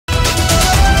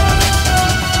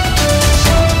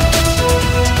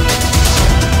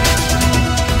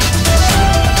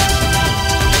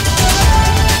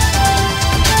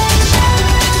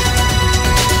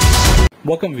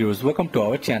Welcome viewers, welcome to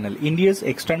our channel. India's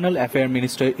External Affairs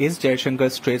Minister S.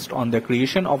 Jaishankar stressed on the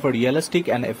creation of a realistic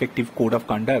and effective code of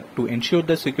conduct to ensure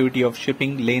the security of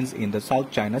shipping lanes in the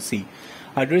South China Sea.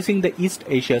 Addressing the East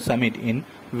Asia Summit in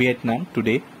Vietnam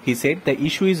today, he said the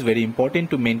issue is very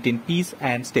important to maintain peace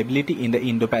and stability in the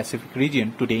Indo-Pacific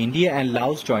region. Today, India and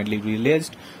Laos jointly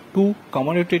released two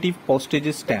commemorative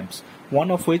postage stamps,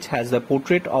 one of which has the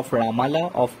portrait of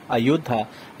Ramala of Ayodhya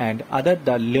and other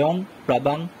the Leong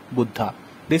Prabang Buddha.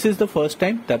 This is the first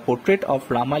time the portrait of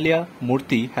Ramalaya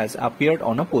Murthy has appeared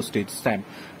on a postage stamp.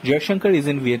 Jaishankar is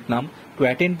in Vietnam to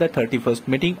attend the 31st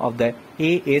meeting of the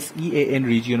ASEAN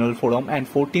Regional Forum and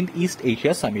 14th East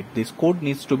Asia Summit. This code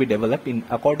needs to be developed in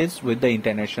accordance with the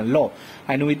international law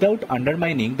and without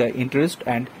undermining the interest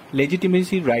and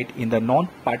legitimacy right in the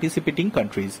non-participating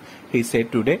countries. He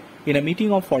said today in a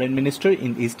meeting of Foreign Minister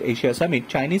in East Asia Summit,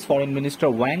 Chinese Foreign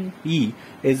Minister Wang Yi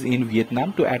is in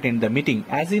Vietnam to attend the meeting.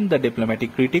 As in the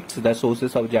diplomatic critics, the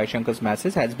sources of Jaishankar's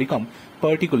message has become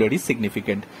particularly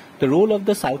significant. The role of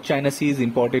the South China Sea is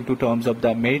important to terms of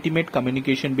the maritime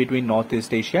communication between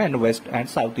Northeast Asia and West and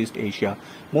Southeast Asia.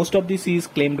 Most of the sea is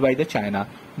claimed by the China.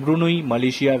 Brunei,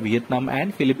 Malaysia, Vietnam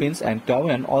and Philippines and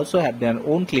Taiwan also have their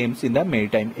own claims in the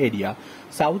maritime area.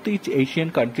 Southeast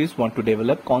Asian countries want to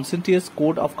develop conscientious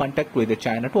code of conduct with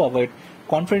China to avoid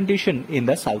confrontation in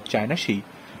the South China Sea.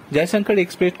 Jaishankar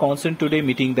expressed concern today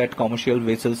meeting that commercial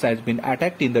vessels has been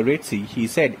attacked in the Red Sea. He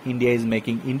said India is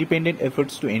making independent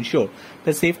efforts to ensure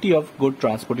the safety of good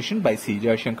transportation by sea.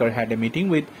 Jaishankar had a meeting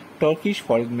with Turkish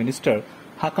Foreign Minister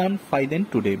Hakan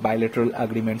Fidan today. Bilateral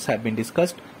agreements have been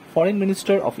discussed. Foreign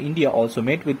Minister of India also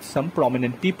met with some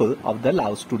prominent people of the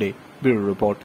Laos today. Bureau Report.